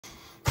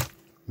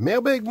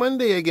Mailbag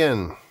Monday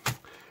again.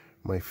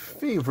 My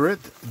favorite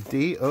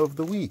day of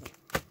the week.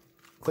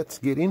 Let's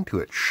get into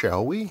it,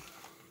 shall we?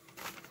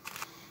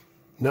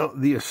 Now,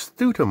 the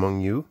astute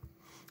among you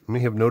may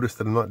have noticed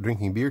that I'm not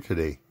drinking beer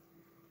today.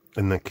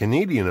 And the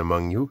Canadian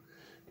among you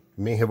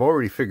may have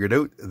already figured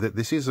out that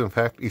this is in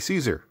fact a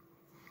Caesar.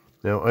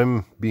 Now,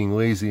 I'm being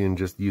lazy and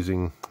just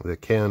using the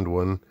canned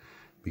one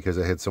because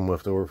I had some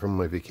left over from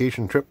my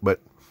vacation trip, but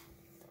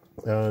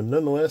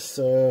nonetheless,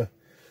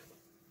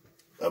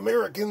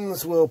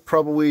 Americans will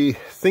probably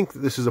think that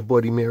this is a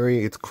Bloody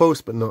Mary. It's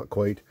close, but not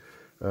quite.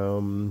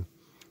 The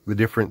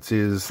difference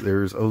is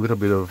there's a little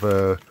bit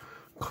of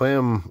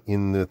clam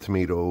in the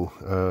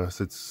tomato,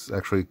 so it's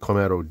actually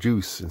clamato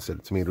juice instead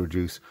of tomato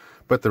juice.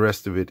 But the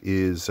rest of it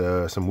is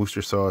some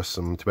Worcester sauce,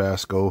 some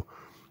Tabasco,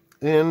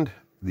 and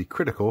the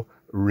critical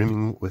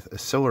rimming with a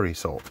celery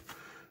salt.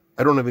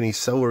 I don't have any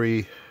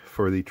celery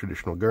for the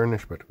traditional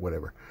garnish, but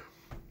whatever.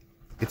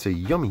 It's a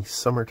yummy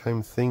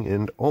summertime thing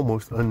and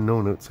almost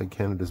unknown outside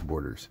Canada's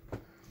borders.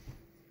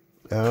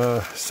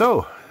 After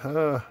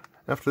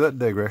that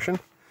digression,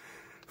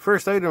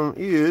 first item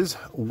is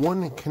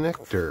one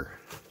connector.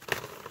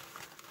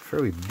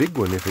 Fairly big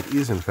one if it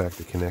is in fact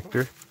a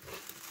connector.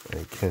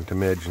 I can't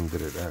imagine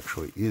that it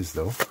actually is,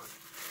 though.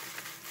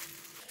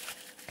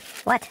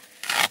 What?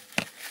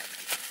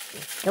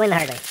 Go in the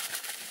hard way.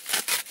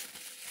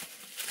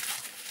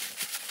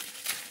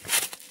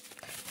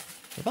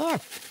 Man.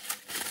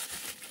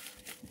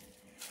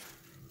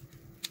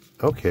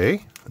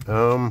 Okay,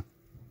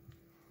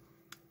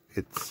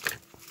 it's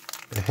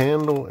a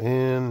handle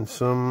and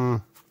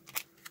some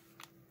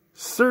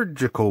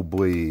surgical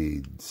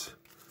blades.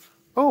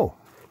 Oh,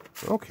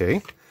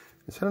 okay.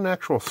 Is that an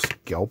actual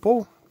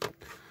scalpel?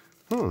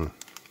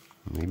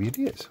 Maybe it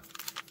is.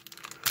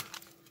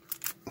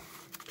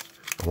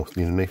 Almost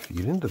need a knife to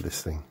get into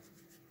this thing.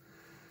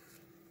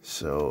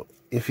 So,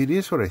 if it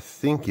is what I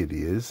think it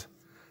is,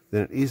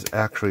 then it is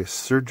actually a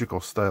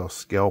surgical style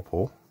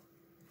scalpel.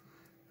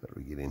 How do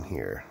we get in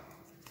here?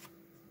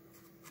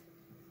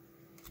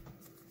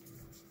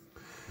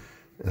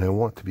 And I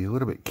want to be a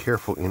little bit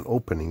careful in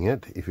opening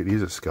it if it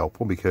is a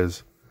scalpel,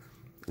 because,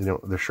 you know,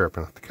 they're sharp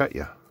enough to cut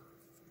you.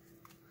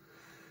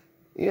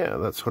 Yeah,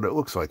 that's what it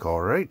looks like,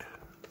 all right.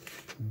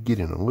 Get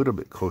in a little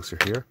bit closer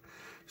here.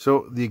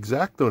 So the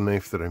X-Acto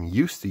knife that I'm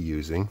used to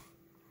using,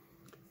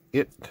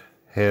 it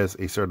has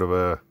a sort of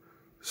a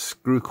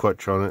screw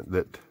clutch on it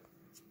that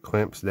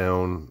clamps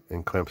down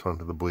and clamps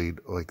onto the blade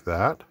like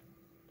that.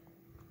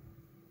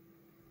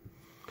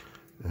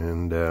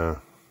 And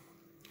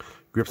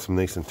grips them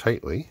nice and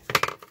tightly.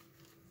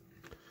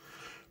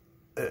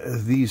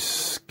 These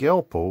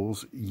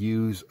scalpels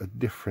use a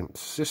different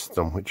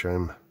system, which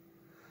I'm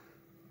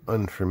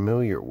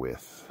unfamiliar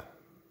with.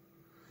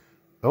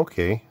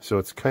 Okay, so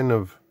it's kind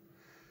of,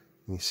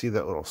 you see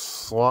that little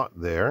slot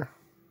there?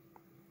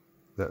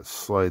 That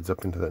slides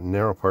up into that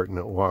narrow part and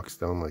it walks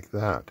down like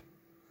that.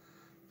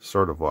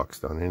 Sort of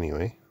walks down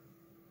anyway.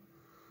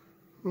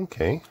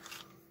 Okay.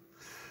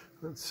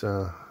 Let's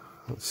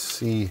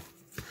see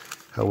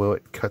how well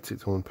it cuts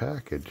its own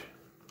package.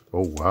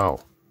 Oh wow.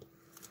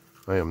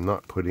 I am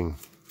not putting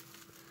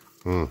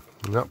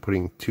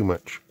too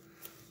much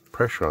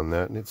pressure on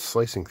that, and it's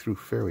slicing through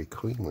fairly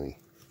cleanly.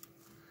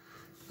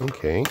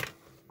 Okay.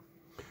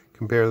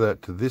 Compare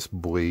that to this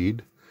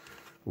blade,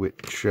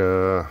 which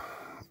I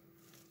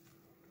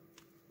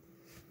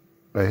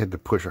had to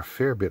push a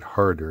fair bit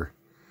harder.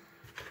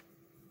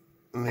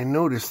 And I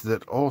noticed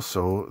that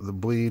also the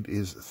blade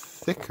is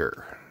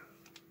thicker.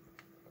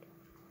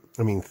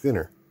 I mean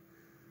thinner.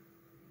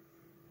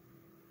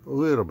 A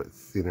little bit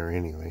thinner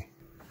anyway.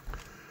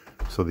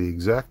 So the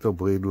X-Acto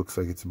blade looks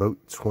like it's about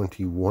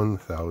 21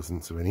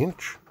 thousandths of an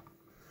inch.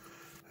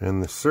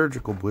 And the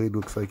surgical blade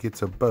looks like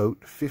it's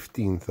about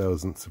 15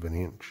 thousandths of an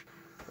inch.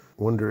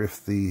 Wonder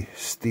if the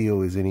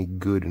steel is any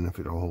good and if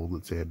it'll hold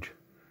its edge.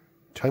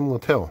 Time will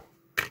tell.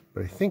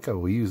 But I think I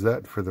will use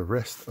that for the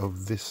rest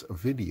of this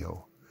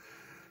video.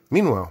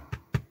 Meanwhile,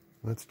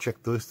 let's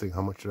check the listing.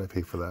 How much did I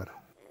pay for that?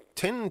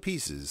 10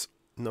 pieces.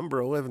 Number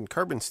 11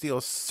 carbon steel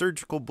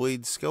surgical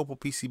blade scalpel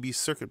PCB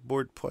circuit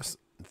board plus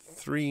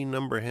 3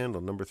 number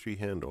handle, number 3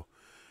 handle.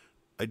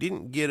 I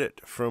didn't get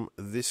it from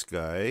this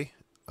guy.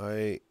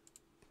 I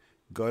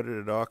got it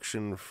at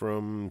auction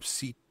from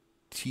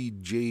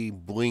CTJ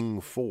Bling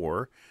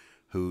 4,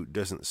 who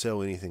doesn't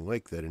sell anything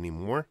like that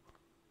anymore.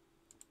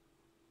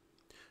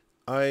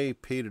 I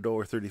paid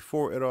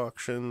 $1.34 at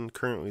auction.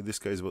 Currently, this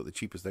guy's about the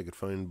cheapest I could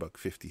find,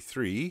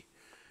 $1.53.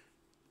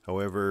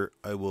 However,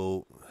 I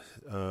will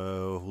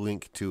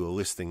link to a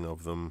listing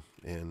of them,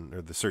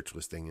 or the search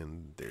listing,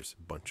 and there's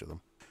a bunch of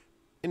them.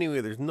 Anyway,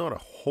 there's not a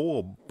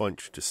whole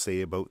bunch to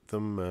say about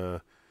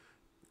them.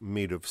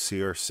 Made of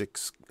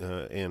CR6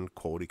 and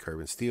quality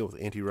carbon steel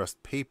with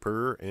anti-rust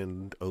paper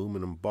and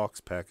aluminum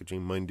box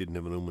packaging. Mine didn't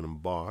have an aluminum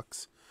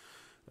box.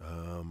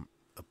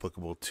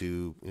 Applicable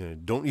to,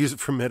 don't use it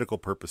for medical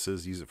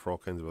purposes, use it for all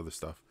kinds of other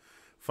stuff.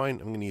 Fine,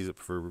 I'm going to use it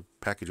for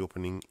package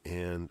opening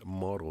and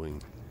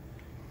modeling.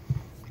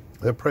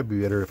 That'd probably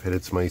be better if it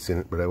had some ice in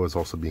it, but I was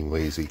also being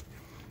lazy.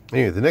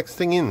 Anyway, the next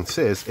thing in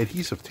says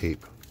adhesive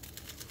tape.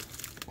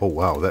 Oh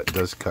wow, that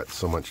does cut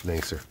so much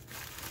nicer.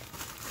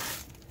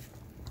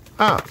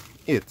 Ah,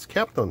 it's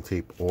Kapton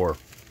tape, or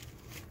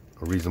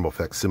a reasonable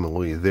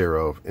facsimile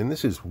thereof. And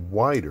this is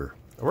wider.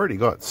 I've already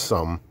got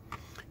some.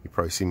 You've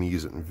probably seen me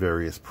use it in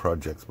various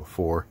projects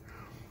before.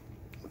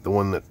 The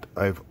one that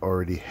I've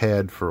already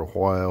had for a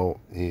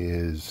while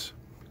is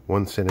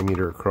 1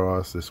 centimeter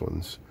across. This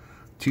one's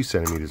 2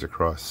 centimeters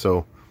across.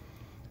 So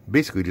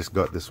basically just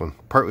got this one,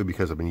 partly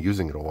because I've been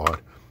using it a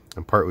lot,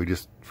 and partly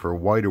just for a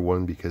wider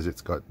one because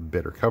it's got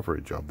better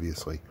coverage,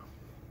 obviously.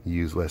 You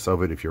use less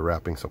of it if you're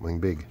wrapping something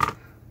big.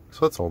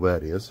 So that's all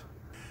that is.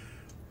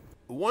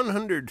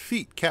 100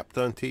 feet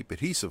Kapton tape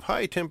adhesive,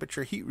 high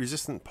temperature, heat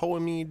resistant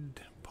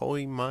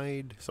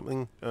Polyimide,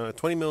 something,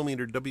 20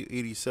 millimeter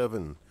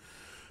W87.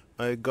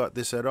 I got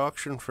this at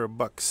auction for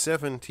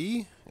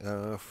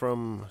 $1.70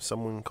 from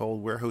someone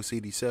called Warehouse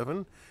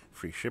 87.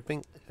 Free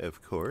shipping,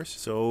 of course.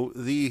 So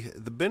the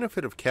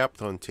benefit of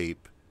Kapton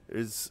tape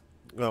is,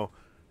 well,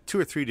 2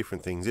 or 3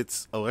 different things.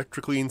 It's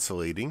electrically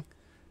insulating.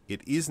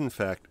 It is in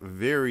fact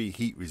very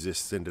heat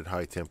resistant at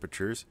high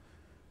temperatures.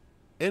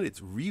 And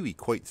it's really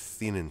quite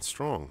thin and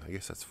strong. I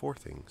guess that's 4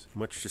 things.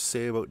 Much to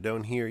say about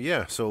down here.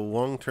 Yeah, so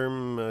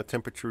long-term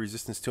temperature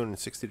resistance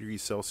 260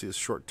 degrees Celsius,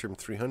 short-term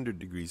 300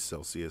 degrees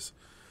Celsius.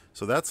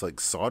 So that's like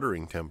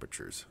soldering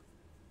temperatures.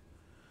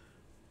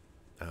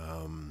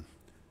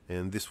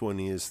 And this one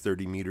is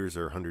 30 meters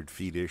or 100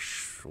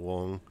 feet-ish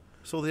long.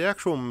 So the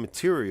actual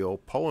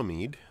material,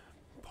 polyimide,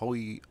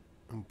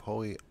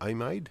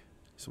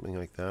 something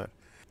like that.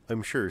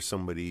 I'm sure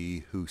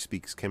somebody who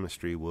speaks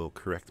chemistry will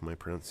correct my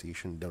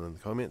pronunciation down in the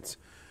comments.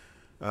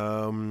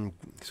 So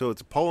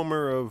it's a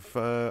polymer of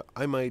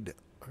imide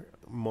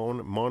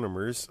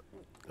monomers.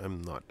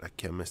 I'm not a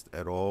chemist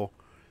at all.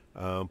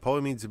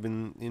 Polyimides have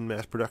been in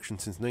mass production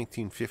since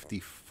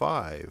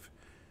 1955.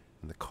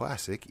 And the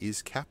classic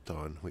is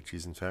Kapton, which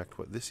is in fact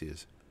what this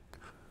is.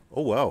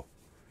 Oh wow.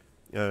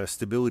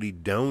 Stability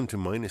down to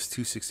minus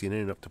 269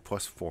 and up to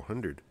plus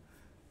 400.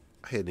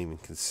 I hadn't even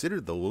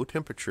considered the low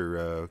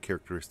temperature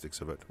characteristics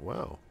of it.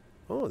 Wow.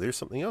 Oh, there's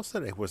something else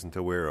that I wasn't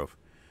aware of.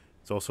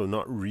 It's also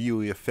not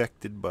really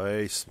affected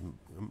by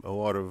a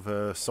lot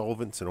of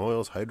solvents and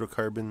oils,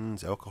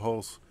 hydrocarbons,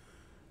 alcohols,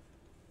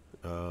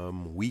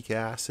 weak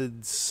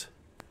acids.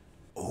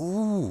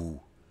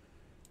 Oh,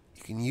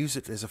 you can use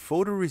it as a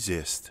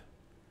photoresist.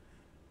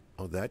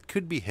 Oh, that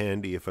could be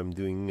handy if I'm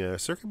doing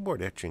circuit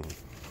board etching.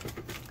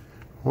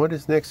 What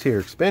is next here?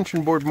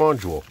 Expansion board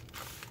module.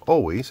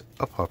 Always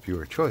a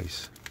popular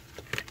choice.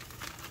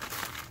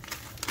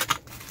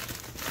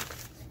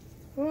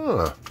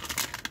 Ah,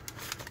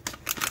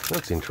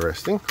 that's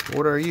interesting.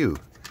 What are you?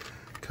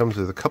 Comes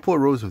with a couple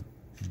of rows of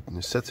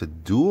sets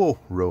of dual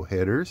row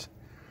headers.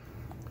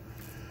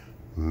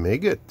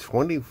 Mega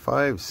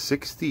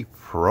 2560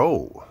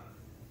 Pro.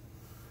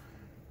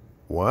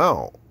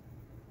 Wow.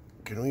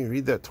 Can we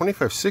read that?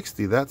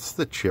 2560, that's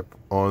the chip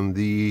on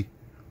the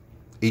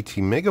AT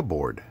Mega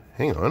board.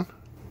 Hang on.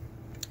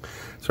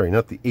 Sorry,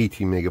 not the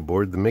AT Mega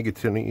board, the Mega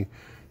 20.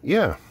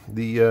 Yeah,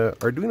 the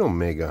Arduino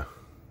Mega.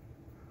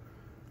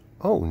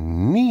 Oh,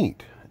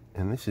 neat.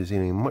 And this is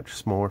in a much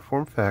smaller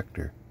form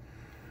factor.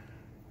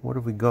 What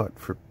have we got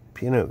for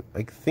pinout?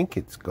 I think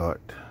it's got...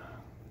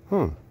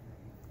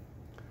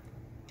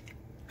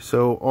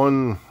 So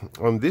on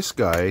this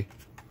guy,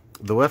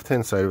 the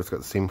left-hand side of it's got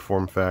the same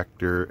form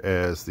factor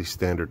as the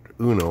standard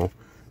Uno,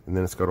 and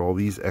then it's got all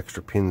these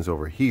extra pins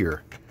over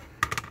here.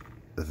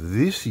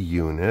 This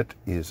unit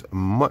is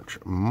much,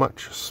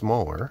 much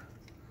smaller.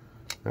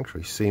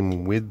 Actually,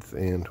 same width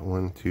and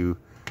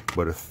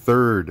about a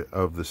third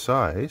of the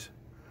size.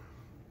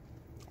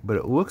 But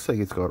it looks like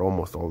it's got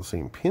almost all the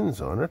same pins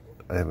on it.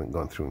 I haven't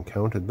gone through and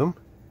counted them.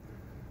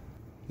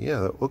 Yeah,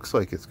 that looks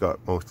like it's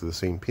got most of the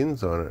same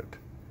pins on it.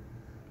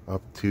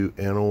 Up to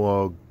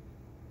analog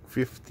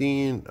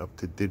 15, up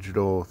to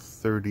digital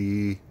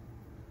 33.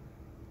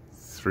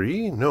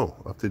 No,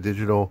 up to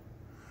digital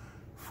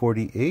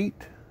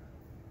 48.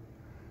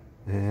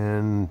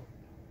 And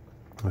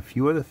a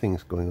few other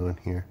things going on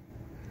here.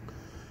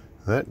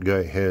 That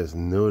guy has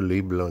no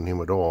label on him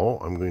at all.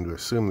 I'm going to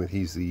assume that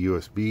he's the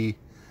USB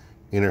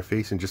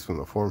interface, and just from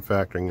the form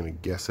factor I'm going to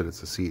guess that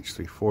it's a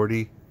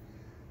CH340.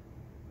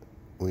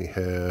 We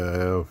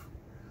have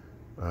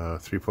a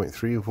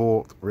 3.3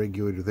 volt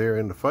regulator there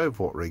and a 5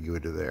 volt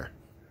regulator there.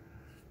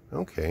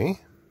 Okay.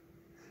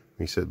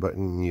 Reset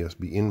button,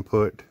 USB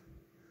input,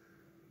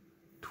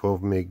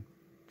 12 meg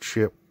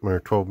chip, or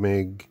 12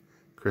 meg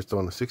crystal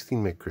and a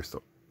 16 meg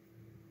crystal.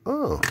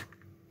 Oh.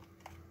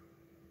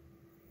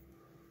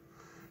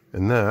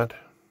 And that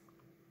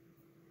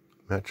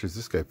matches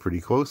this guy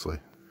pretty closely.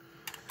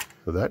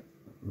 So that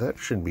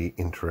should be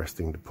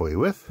interesting to play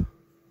with.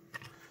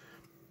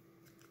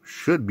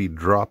 Should be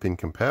drop-in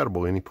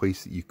compatible. Any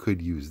place that you could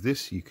use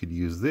this, you could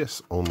use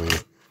this, only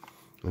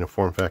in a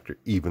form factor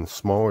even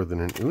smaller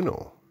than an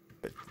Uno.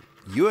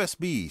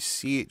 USB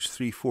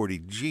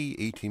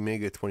CH340G AT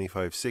Mega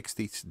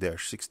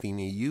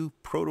 2560-16AU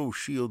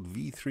ProtoShield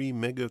V3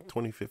 Mega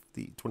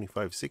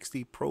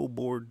 2560 Pro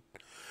board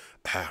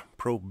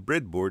Pro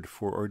Breadboard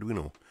for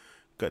Arduino.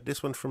 Got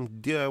this one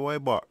from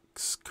DIY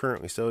Box,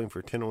 currently selling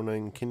for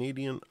 $10.09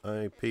 Canadian.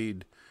 I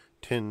paid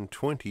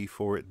 $10.20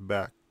 for it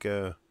back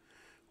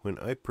when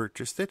I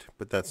purchased it,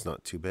 but that's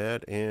not too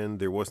bad. And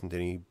there wasn't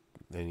any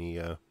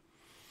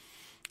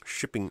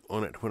shipping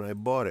on it when I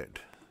bought it.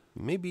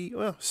 Maybe,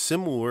 well,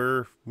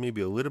 similar,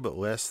 maybe a little bit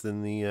less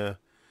than the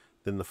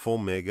full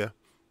Mega.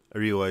 I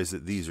realize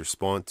that these are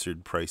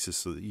sponsored prices,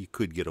 so that you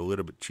could get a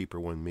little bit cheaper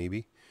one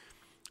maybe.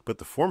 But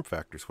the form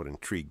factor is what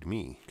intrigued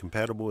me.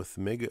 Compatible with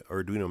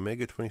Arduino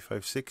Mega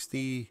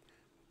 2560,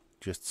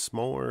 just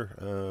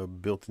smaller,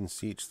 built-in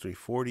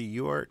CH340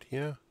 UART,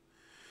 yeah.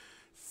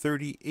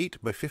 38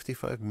 by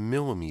 55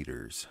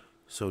 millimeters.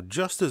 So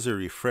just as a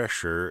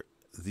refresher,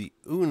 the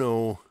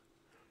Uno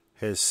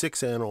has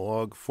 6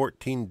 analog,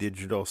 14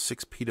 digital,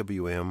 6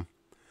 PWM,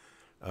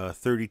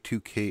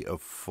 32K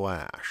of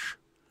flash.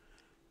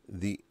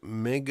 The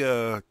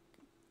Mega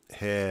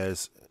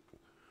has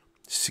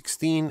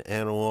 16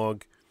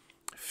 analog,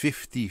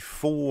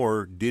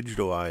 54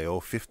 digital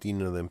I/O,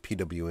 15 of them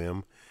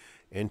PWM,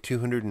 and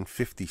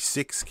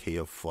 256K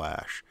of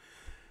flash.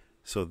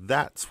 So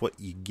that's what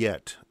you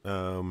get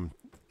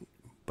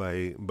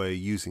by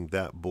using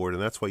that board,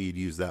 and that's why you'd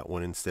use that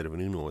one instead of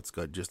an Uno. It's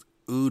got just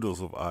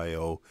oodles of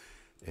I/O,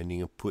 and you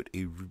can put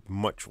a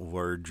much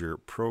larger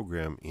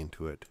program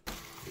into it.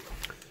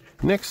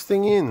 Next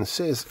thing in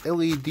says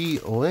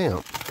LED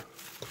lamp.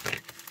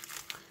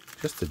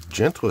 Just the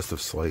gentlest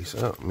of slice.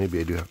 Oh, maybe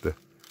I do have to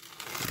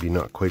be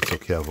not quite so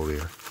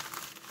cavalier.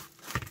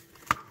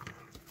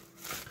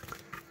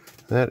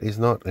 That is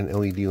not an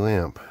LED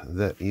lamp.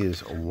 That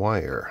is a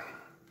wire.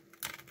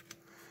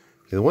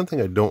 Okay, the one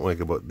thing I don't like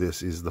about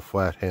this is the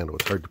flat handle.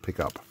 It's hard to pick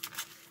up.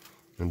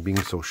 And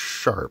being so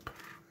sharp,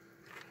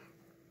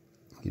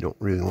 you don't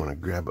really want to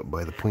grab it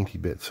by the pointy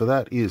bit. So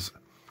that is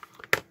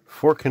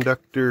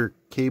 4-conductor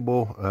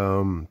cable.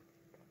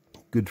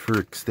 Good for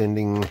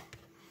extending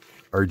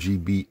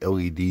RGB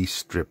LED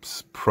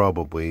strips,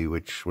 probably,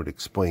 which would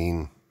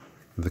explain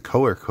the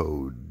color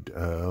code.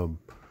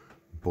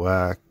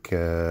 Black,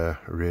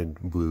 red,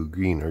 blue,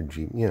 green,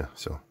 RGB. Yeah,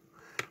 so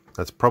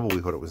that's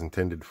probably what it was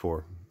intended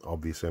for.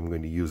 Obviously, I'm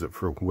going to use it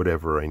for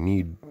whatever I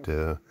need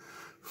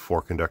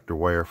 4-conductor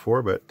wire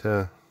for,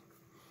 but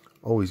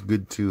always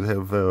good to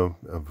have a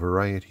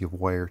variety of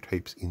wire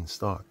types in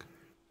stock.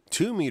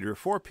 2-meter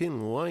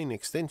 4-pin line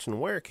extension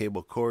wire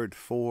cable cord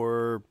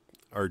for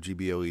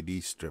RGB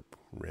LED strip,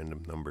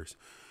 random numbers.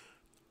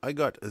 I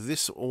got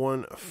this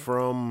one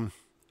from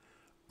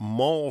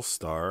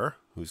Mallstar,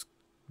 who's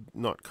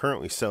not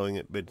currently selling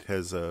it, but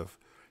has a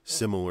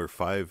similar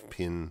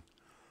 5-pin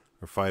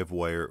or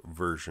 5-wire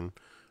version.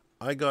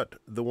 I got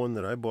the one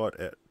that I bought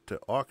at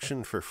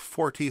auction for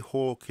 40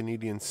 whole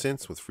Canadian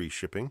cents with free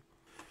shipping.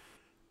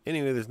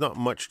 Anyway, there's not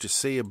much to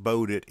say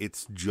about it.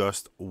 It's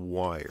just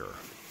wire.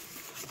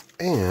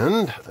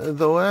 And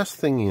the last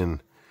thing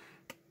in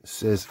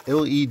says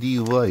LED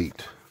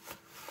light,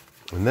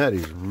 and that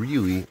is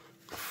really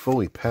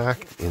fully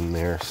packed in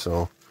there,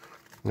 so I'm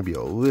going to be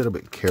a little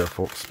bit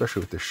careful,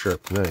 especially with this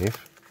sharp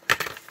knife.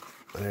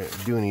 I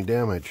didn't do any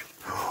damage.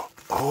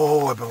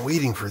 Oh, I've been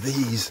waiting for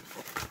these.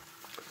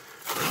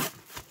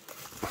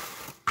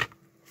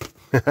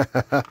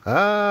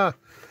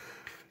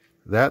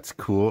 That's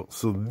cool.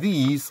 So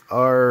these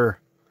are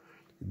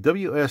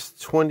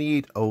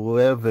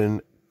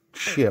WS2811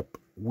 chip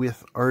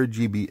with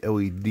RGB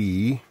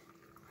LED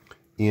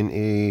in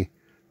a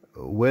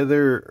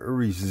weather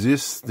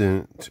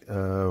resistant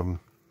kind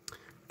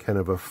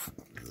of a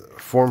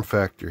form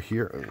factor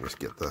here. Let me just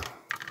get the...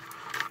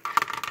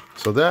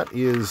 So that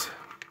is,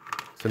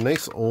 it's a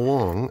nice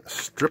long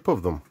strip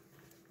of them.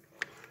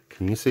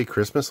 Can you say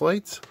Christmas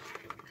lights?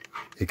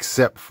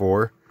 Except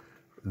for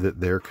that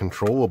they're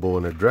controllable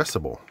and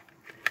addressable.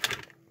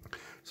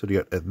 So you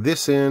got at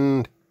this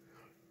end,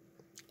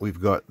 we've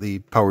got the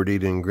power,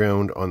 data, and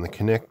ground on the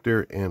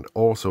connector, and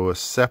also a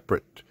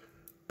separate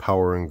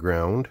power and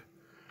ground,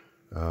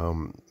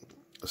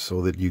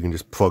 so that you can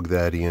just plug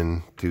that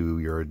in to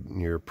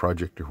your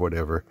project or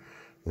whatever,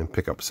 and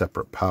pick up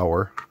separate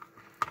power.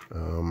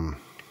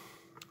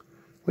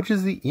 Which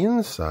is the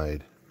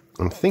inside?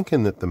 I'm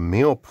thinking that the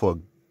male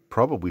plug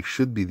probably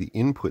should be the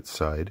input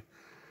side,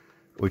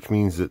 which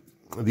means that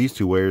these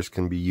two wires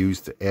can be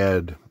used to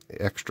add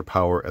extra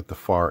power at the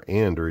far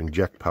end or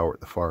inject power at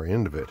the far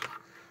end of it.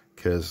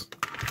 Because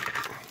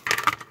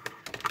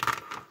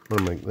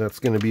that's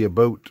going to be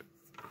about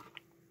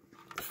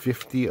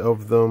 50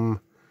 of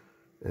them,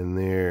 and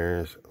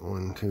there's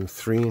 1, 2,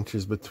 3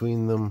 inches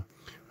between them.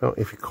 Well,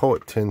 if you call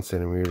it 10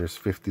 centimeters,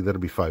 50,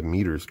 that'll be 5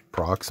 meters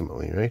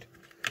approximately, right?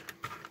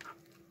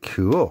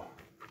 Cool.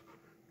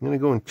 I'm going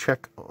to go and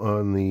check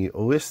on the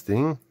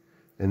listing,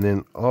 and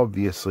then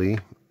obviously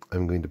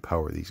I'm going to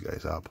power these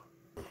guys up.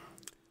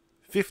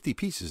 50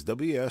 pieces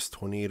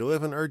WS2811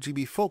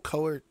 RGB full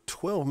color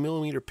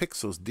 12mm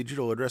pixels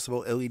digital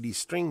addressable LED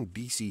string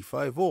DC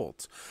 5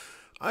 volts.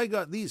 I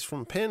got these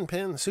from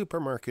Pan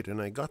Supermarket,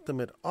 and I got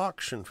them at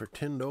auction for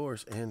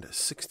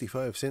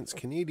 $10.65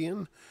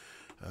 Canadian.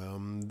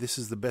 This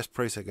is the best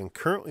price I can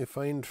currently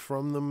find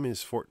from them,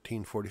 is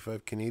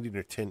 $14.45 Canadian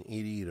or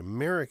 $10.88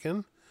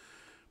 American.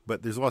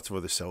 But there's lots of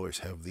other sellers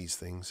have these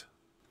things.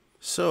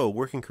 So,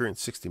 working current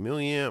 60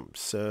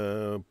 milliamps,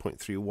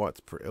 0.3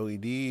 watts per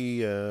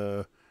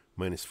LED,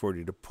 minus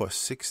 40 to plus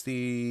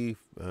 60,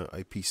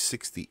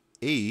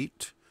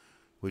 IP68,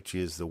 which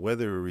is the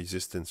weather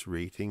resistance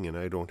rating, and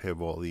I don't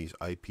have all these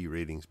IP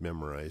ratings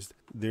memorized.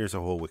 There's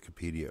a whole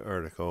Wikipedia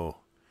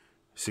article.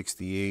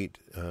 68,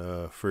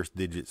 first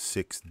digit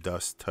 6,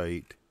 dust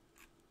tight.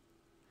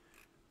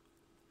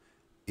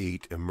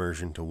 8,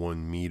 immersion to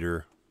 1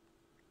 meter.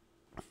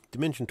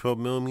 Dimension 12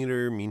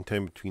 millimeter, mean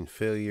time between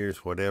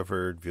failures,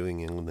 whatever,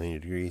 viewing angle 90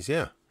 degrees,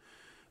 yeah.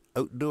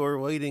 Outdoor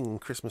lighting,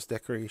 Christmas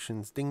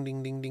decorations, ding,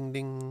 ding, ding, ding,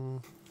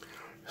 ding.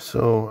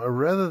 So,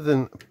 rather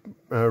than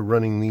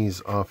running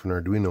these off an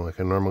Arduino like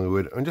I normally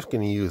would, I'm just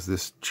going to use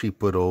this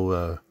cheap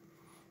little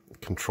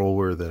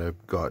controller that I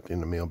got in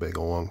the mailbag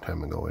a long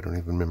time ago. I don't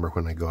even remember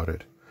when I got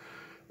it.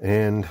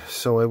 And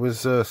so I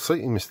was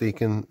slightly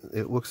mistaken.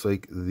 It looks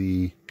like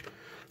the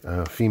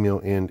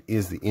female end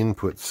is the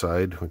input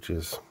side, which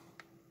is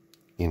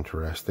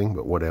interesting,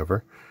 but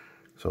whatever.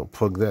 So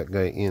plug that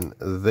guy in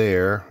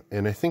there,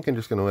 and I think I'm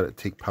just going to let it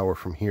take power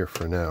from here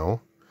for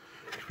now,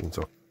 which means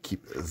I'll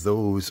keep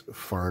those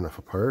far enough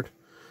apart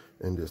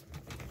and just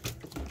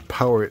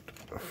power it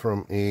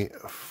from a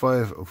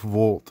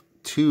 5-volt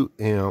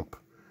 2-amp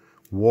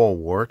wall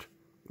wart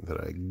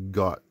that I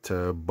got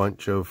a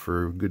bunch of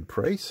for a good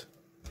price,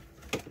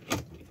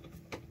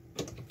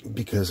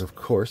 because of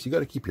course you got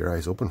to keep your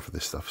eyes open for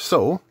this stuff.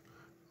 So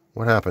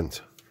what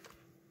happens?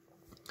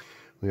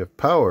 We have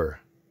power.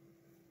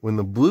 When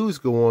the blues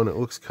go on, it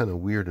looks kind of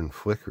weird and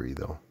flickery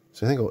though.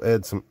 So I think I'll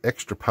add some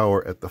extra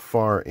power at the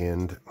far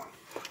end,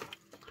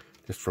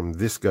 just from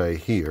this guy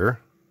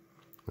here,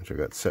 which I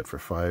got set for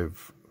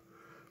 5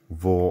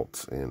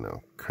 volts, and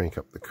I'll crank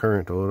up the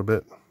current a little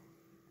bit.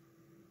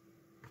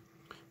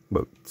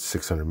 About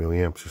 600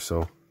 milliamps or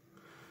so.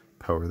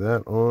 Power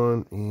that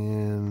on,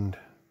 and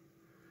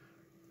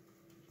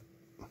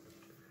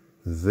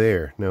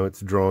there. Now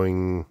it's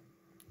drawing,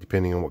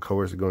 depending on what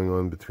colors are going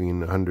on, between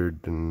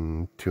 100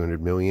 and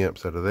 200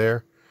 milliamps out of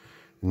there.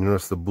 And you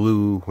notice the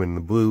blue, when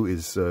the blue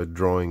is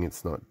drawing,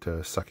 it's not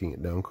sucking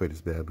it down quite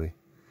as badly.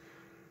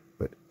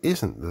 But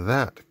isn't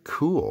that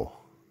cool?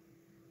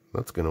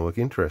 That's going to look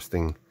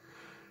interesting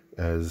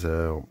as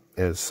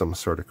some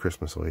sort of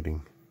Christmas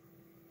lighting.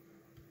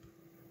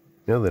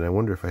 Now then, I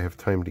wonder if I have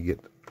time to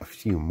get a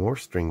few more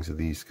strings of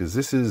these, because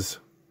this is,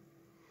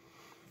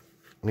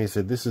 like I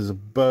said, this is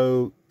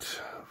about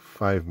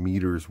 5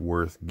 meters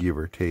worth, give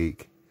or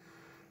take.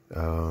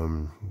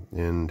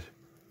 And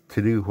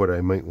to do what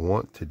I might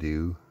want to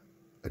do,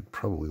 I'd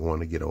probably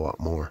want to get a lot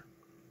more.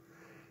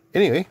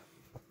 Anyway,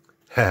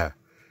 that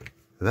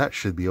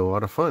should be a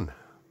lot of fun.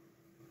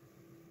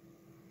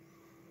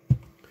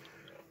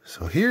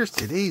 So here's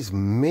today's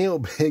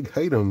mailbag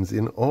items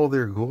in all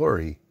their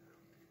glory.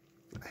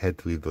 I had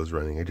to leave those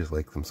running. I just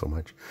like them so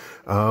much.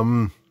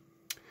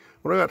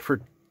 What I got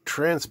for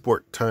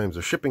transport times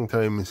or shipping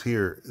time is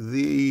here.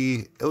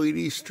 The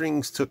LED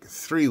strings took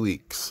 3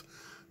 weeks.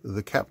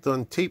 The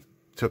Kapton tape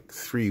took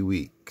 3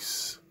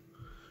 weeks.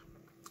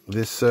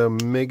 This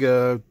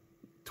Mega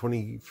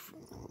 20...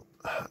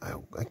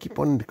 I keep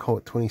wanting to call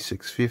it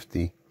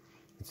 2650.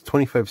 It's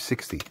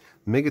 2560.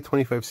 Mega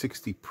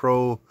 2560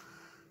 Pro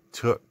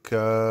took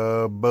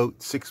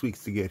about 6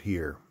 weeks to get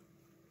here.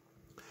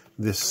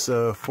 This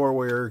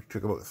 4-wire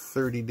took about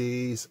 30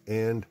 days,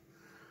 and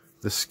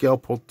the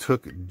Scalpel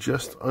took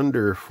just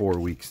under 4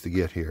 weeks to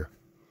get here.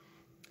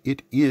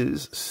 It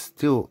is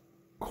still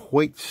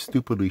quite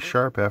stupidly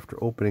sharp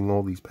after opening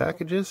all these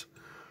packages,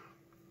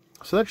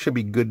 so that should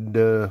be good.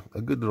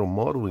 A good little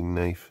modeling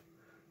knife,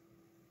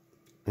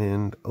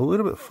 and a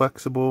little bit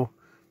flexible,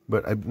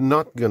 but I'm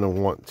not going to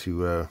want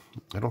to,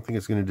 I don't think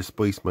it's going to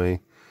displace my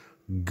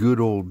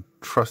good old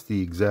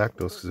trusty X-Actos,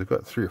 because I've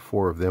got 3 or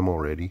 4 of them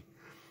already,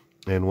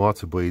 and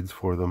lots of blades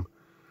for them.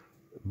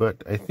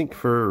 But I think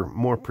for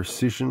more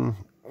precision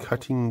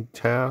cutting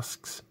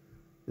tasks,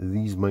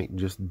 these might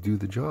just do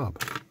the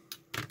job.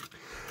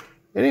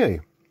 Anyway,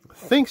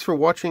 thanks for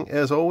watching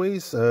as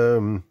always.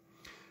 And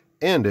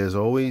as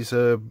always,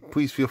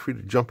 please feel free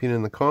to jump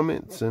in the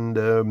comments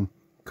and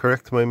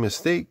correct my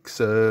mistakes,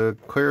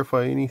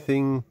 clarify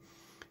anything.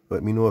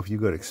 Let me know if you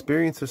got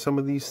experience with some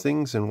of these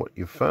things and what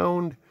you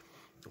found,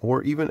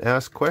 or even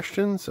ask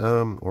questions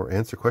or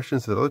answer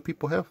questions that other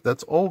people have.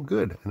 That's all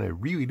good, and I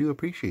really do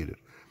appreciate it.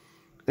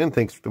 And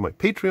thanks to my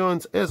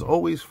Patreons, as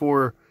always,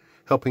 for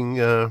helping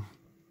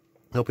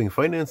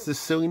finance this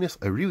silliness.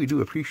 I really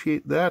do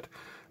appreciate that.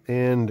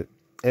 And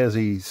as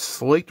a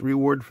slight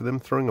reward for them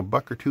throwing a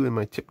buck or two in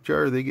my tip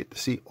jar, they get to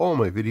see all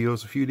my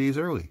videos a few days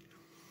early.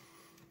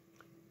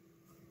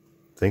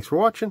 Thanks for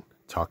watching.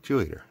 Talk to you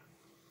later.